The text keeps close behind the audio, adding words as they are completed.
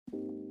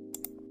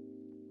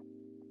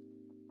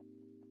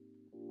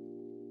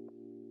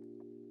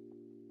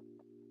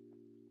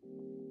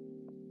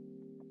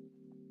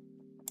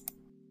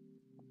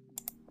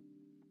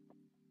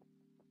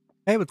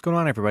Hey, what's going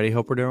on, everybody?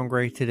 Hope we're doing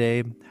great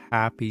today.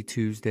 Happy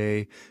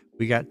Tuesday.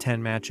 We got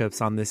 10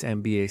 matchups on this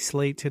NBA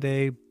slate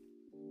today.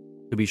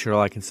 So be sure to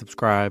like and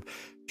subscribe.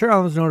 Turn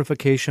on those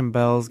notification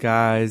bells,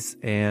 guys.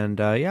 And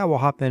yeah, we'll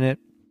hop in it.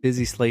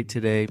 Busy slate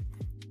today.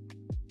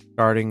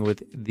 Starting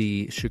with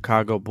the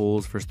Chicago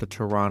Bulls versus the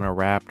Toronto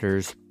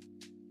Raptors.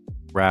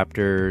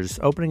 Raptors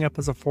opening up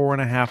as a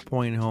 4.5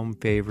 point home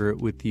favorite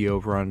with the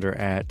over-under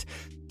at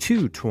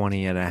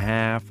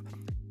 220.5.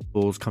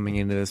 Bulls coming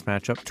into this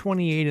matchup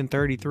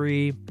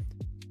 28-33.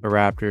 The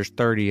Raptors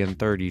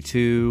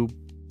 30-32.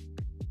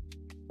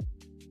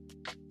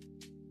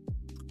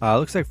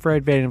 Looks like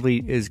Fred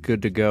VanVleet is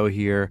good to go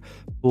here.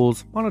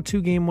 Bulls on a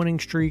 2-game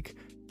winning streak.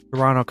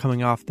 Toronto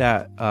coming off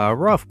that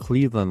rough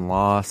Cleveland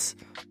loss.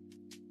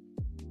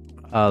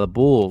 The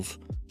Bulls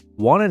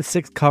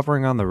 1-6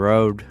 covering on the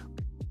road.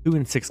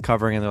 2-6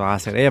 covering in their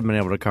last game. They haven't been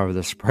able to cover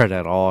the spread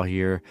at all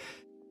here.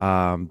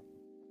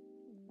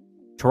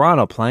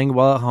 Toronto playing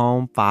well at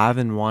home,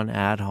 5-1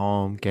 at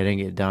home, getting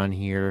it done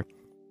here.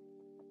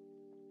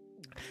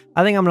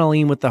 I think I'm going to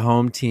lean with the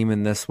home team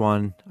in this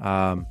one.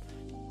 The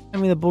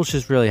Bulls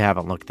just really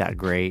haven't looked that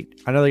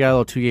great. I know they got a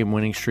little 2-game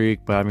winning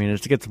streak, but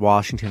it's against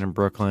Washington and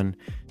Brooklyn,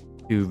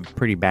 two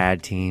pretty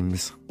bad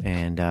teams.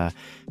 And I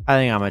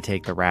think I'm going to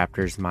take the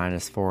Raptors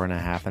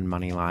 -4.5 and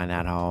money line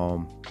at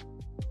home.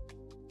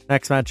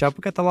 Next matchup,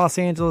 we got the Los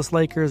Angeles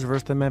Lakers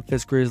versus the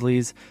Memphis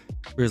Grizzlies.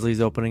 Grizzlies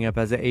opening up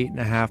as an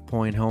 8.5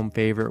 point home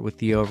favorite with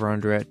the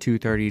over-under at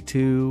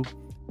 232.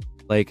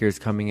 Lakers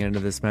coming into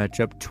this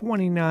matchup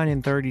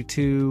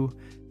 29-32.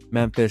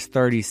 Memphis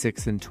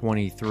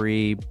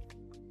 36-23.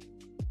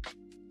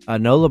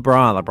 No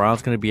LeBron.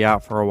 LeBron's going to be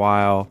out for a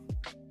while.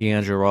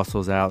 D'Angelo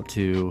Russell's out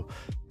too.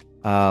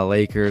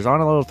 Lakers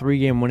on a little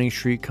 3-game winning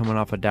streak coming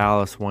off a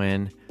Dallas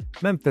win.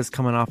 Memphis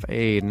coming off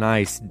a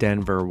nice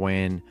Denver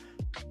win.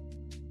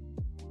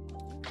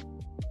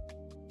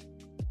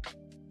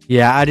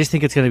 Yeah, I just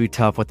think it's going to be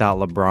tough without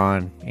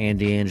LeBron and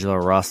D'Angelo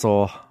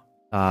Russell.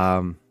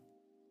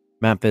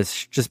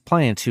 Memphis just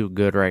playing too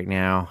good right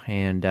now.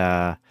 And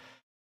without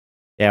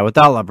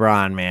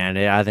LeBron, man,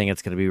 I think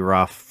it's going to be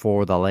rough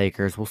for the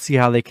Lakers. We'll see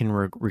how they can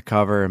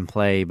recover and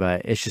play,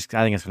 but I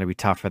think it's going to be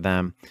tough for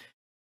them.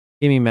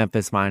 Give me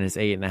Memphis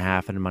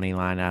 -8.5 and money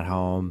line at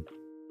home.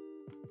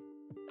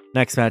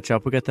 Next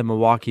matchup, we got the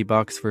Milwaukee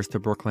Bucks versus the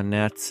Brooklyn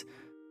Nets.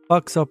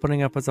 Bucks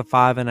opening up as a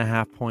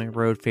 5.5 point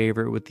road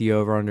favorite with the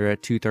over-under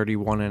at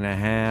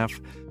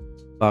 231.5.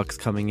 Bucks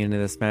coming into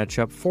this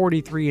matchup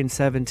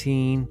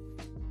 43-17.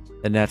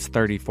 The Nets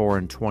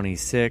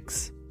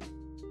 34-26.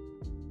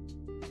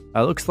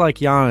 Looks like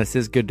Giannis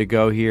is good to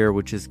go here,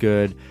 which is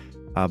good.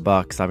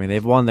 Bucks,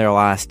 they've won their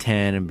last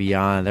 10 and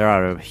beyond. They're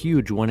out of a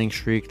huge winning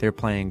streak. They're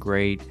playing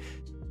great.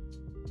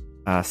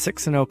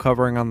 6-0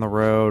 covering on the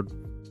road.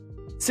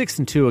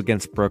 6-2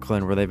 against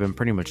Brooklyn, where they've been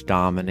pretty much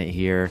dominant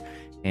here.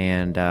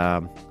 And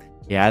I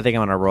think I'm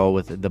going to roll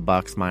with the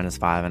Bucks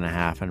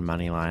 -5.5 and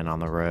money line on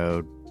the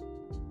road.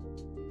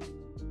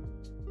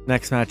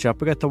 Next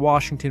matchup, we got the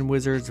Washington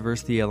Wizards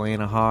versus the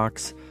Atlanta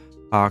Hawks.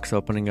 Hawks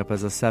opening up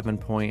as a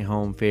 7-point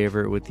home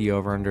favorite with the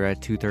over-under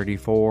at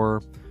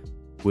 234.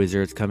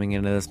 Wizards coming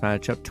into this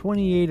matchup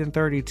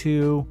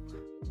 28-32.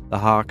 The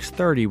Hawks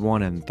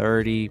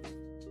 31-30.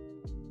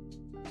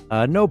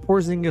 No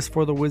Porzingis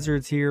for the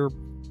Wizards here.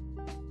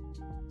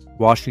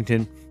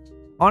 Washington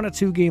on a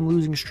 2-game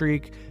losing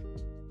streak.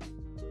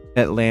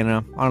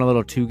 Atlanta on a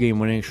little 2-game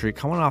winning streak.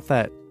 Coming off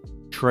that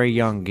Trae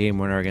Young game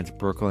winner against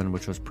Brooklyn,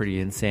 which was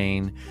pretty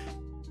insane.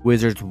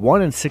 Wizards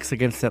 1-6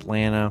 against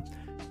Atlanta.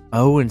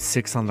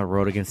 0-6 on the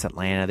road against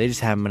Atlanta. They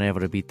just haven't been able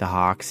to beat the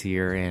Hawks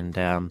here. And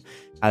I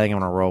think I'm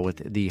going to roll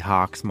with the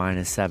Hawks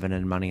 -7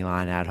 and money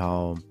line at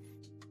home.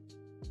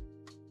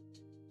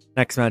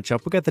 Next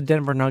matchup, we got the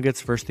Denver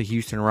Nuggets versus the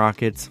Houston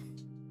Rockets.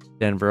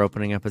 Denver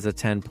opening up as a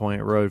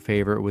 10-point road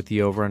favorite with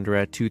the over-under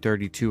at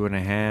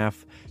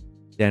 232.5.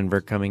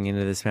 Denver coming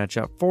into this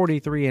matchup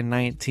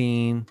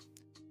 43-19.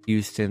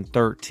 Houston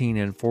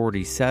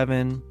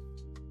 13-47.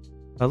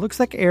 Looks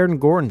like Aaron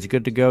Gordon's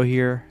good to go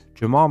here.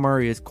 Jamal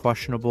Murray is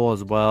questionable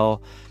as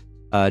well.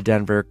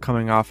 Denver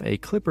coming off a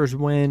Clippers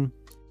win.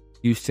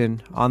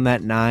 Houston on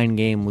that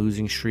 9-game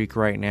losing streak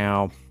right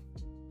now.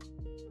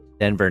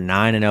 Denver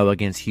 9-0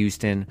 against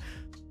Houston.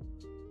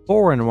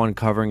 4-1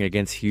 covering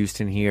against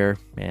Houston here.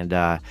 And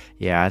I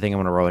think I'm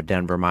going to roll with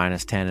Denver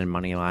 -10 and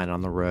money line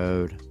on the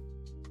road.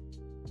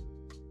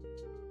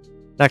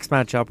 Next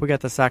matchup, we got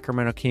the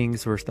Sacramento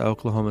Kings versus the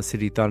Oklahoma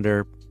City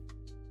Thunder.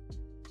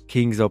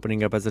 Kings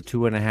opening up as a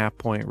 2.5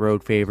 point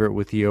road favorite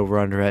with the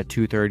over-under at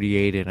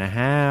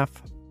 238.5.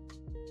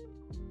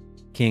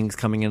 Kings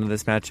coming into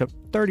this matchup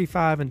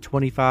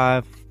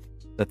 35-25.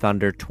 The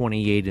Thunder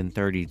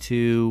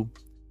 28-32.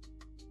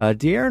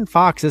 De'Aaron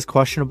Fox is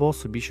questionable,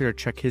 so be sure to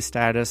check his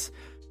status.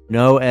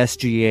 No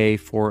SGA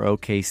for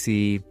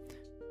OKC.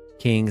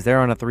 Kings, they're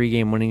on a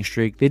 3-game winning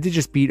streak. They did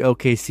just beat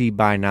OKC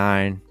by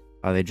 9.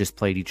 They just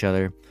played each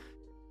other.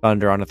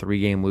 Thunder on a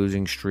 3-game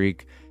losing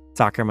streak.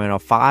 Sacramento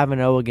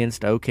 5-0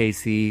 against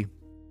OKC.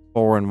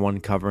 4-1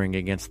 covering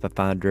against the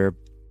Thunder.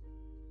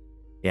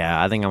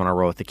 Yeah, I think I'm going to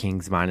roll with the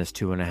Kings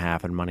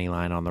 -2.5 and money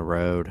line on the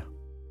road.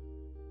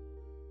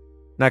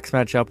 Next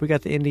matchup, we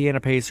got the Indiana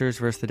Pacers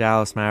versus the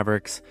Dallas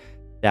Mavericks.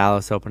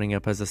 Dallas opening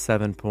up as a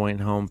 7-point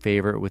home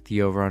favorite with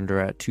the over-under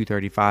at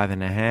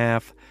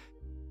 235.5.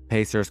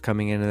 Pacers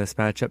coming into this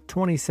matchup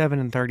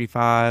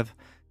 27-35.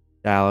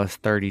 Dallas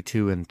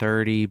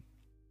 32-30.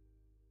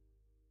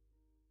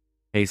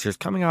 Pacers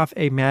coming off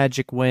a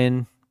Magic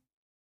win.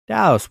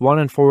 Dallas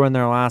 1-4 in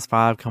their last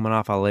 5, coming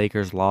off a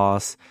Lakers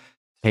loss.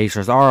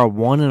 Pacers are a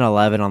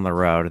 1-11 on the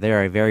road. They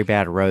are a very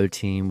bad road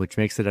team, which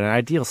makes it an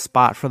ideal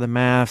spot for the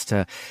Mavs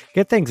to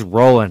get things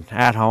rolling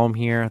at home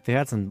here. They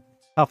had some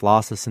tough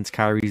losses since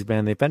Kyrie's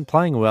been. They've been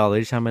playing well. They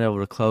just haven't been able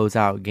to close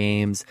out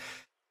games.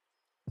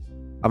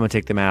 I'm going to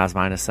take the Mavs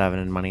 -7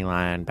 and money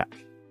line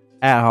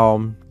at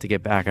home to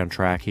get back on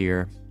track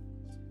here.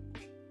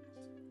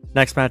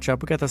 Next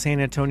matchup, we got the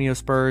San Antonio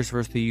Spurs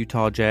versus the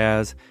Utah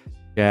Jazz.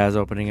 Jazz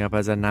opening up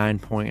as a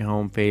 9-point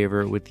home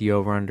favorite with the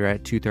over-under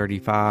at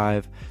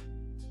 235.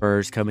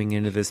 Spurs coming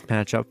into this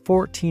matchup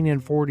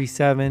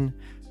 14-47.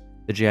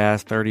 The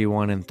Jazz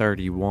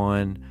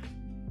 31-31.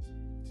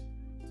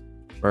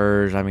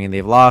 Spurs, I mean,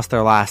 they've lost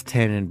their last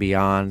 10 and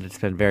beyond. It's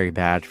been very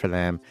bad for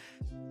them.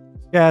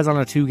 Jazz on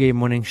a 2-game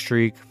winning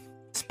streak.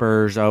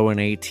 Spurs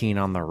 0-18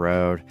 on the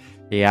road.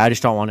 Yeah, I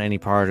just don't want any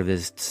part of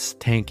this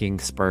tanking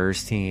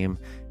Spurs team.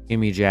 Give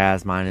me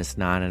Jazz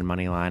 -9 and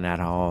money line at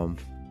home.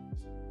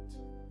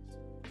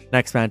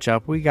 Next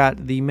matchup, we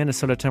got the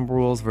Minnesota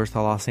Timberwolves versus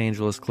the Los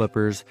Angeles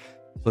Clippers.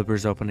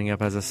 Clippers opening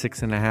up as a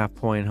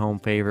 6.5-point home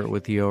favorite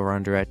with the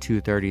over-under at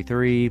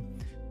 233.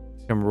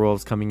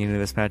 Timberwolves coming into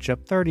this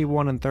matchup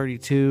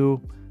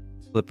 31-32.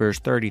 Clippers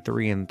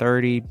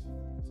 33-30.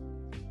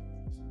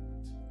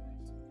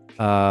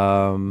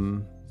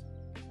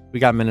 We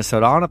got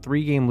Minnesota on a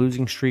 3-game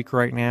losing streak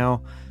right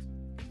now.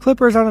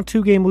 Clippers on a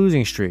 2-game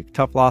losing streak.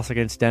 Tough loss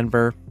against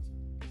Denver.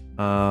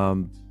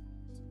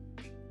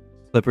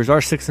 Clippers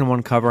are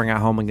 6-1 covering at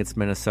home against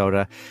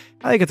Minnesota.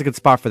 I think it's a good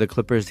spot for the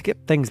Clippers to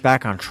get things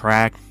back on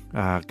track,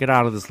 get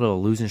out of this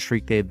little losing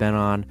streak they've been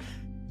on.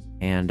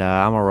 And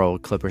I'm going to roll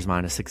Clippers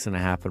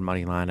 -6.5 and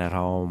money line at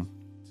home.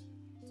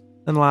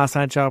 Then the last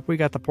matchup, we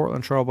got the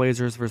Portland Trail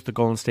Blazers versus the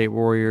Golden State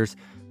Warriors.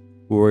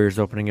 Warriors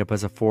opening up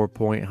as a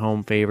 4-point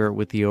home favorite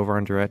with the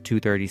over-under at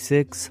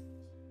 236.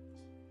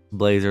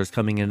 Blazers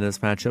coming into this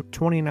matchup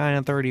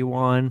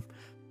 29-31.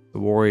 The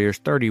Warriors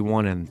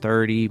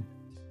 31-30.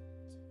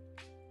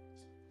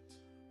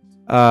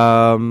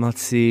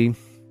 Let's see.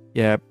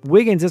 Yeah,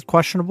 Wiggins is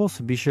questionable,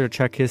 so be sure to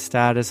check his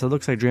status. It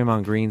looks like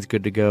Draymond Green's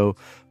good to go.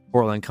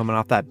 Portland coming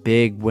off that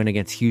big win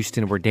against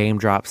Houston where Dame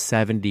dropped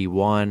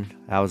 71.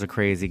 That was a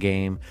crazy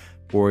game.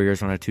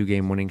 Warriors on a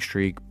 2-game winning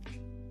streak.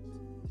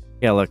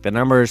 Yeah, look, the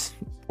numbers.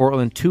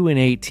 Portland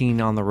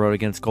 2-18 on the road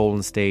against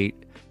Golden State.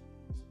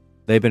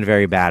 They've been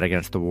very bad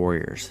against the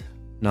Warriors,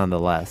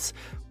 nonetheless.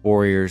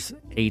 Warriors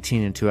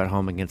 18-2 at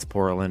home against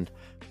Portland.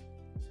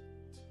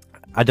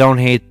 I don't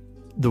hate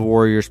the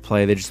Warriors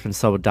play. They've just been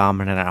so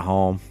dominant at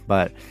home,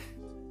 but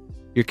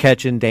you're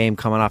catching Dame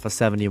coming off a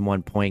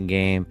 71-point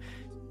game.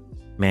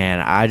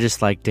 Man, I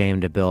just like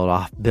Dame to build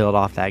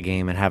off that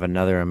game and have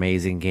another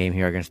amazing game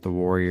here against the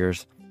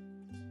Warriors.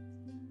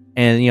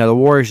 And, you know, the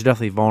Warriors are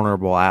definitely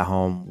vulnerable at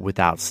home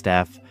without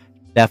Steph.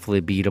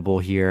 Definitely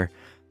beatable here.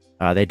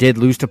 They did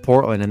lose to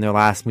Portland in their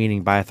last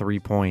meeting by 3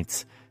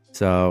 points.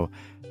 So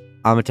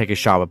I'm going to take a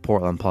shot with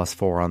Portland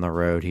 +4 on the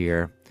road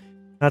here.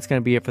 That's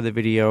going to be it for the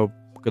video.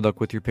 Good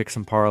luck with your picks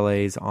and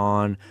parlays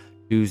on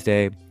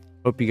Tuesday.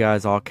 Hope you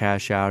guys all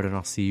cash out, and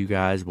I'll see you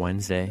guys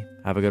Wednesday.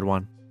 Have a good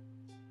one.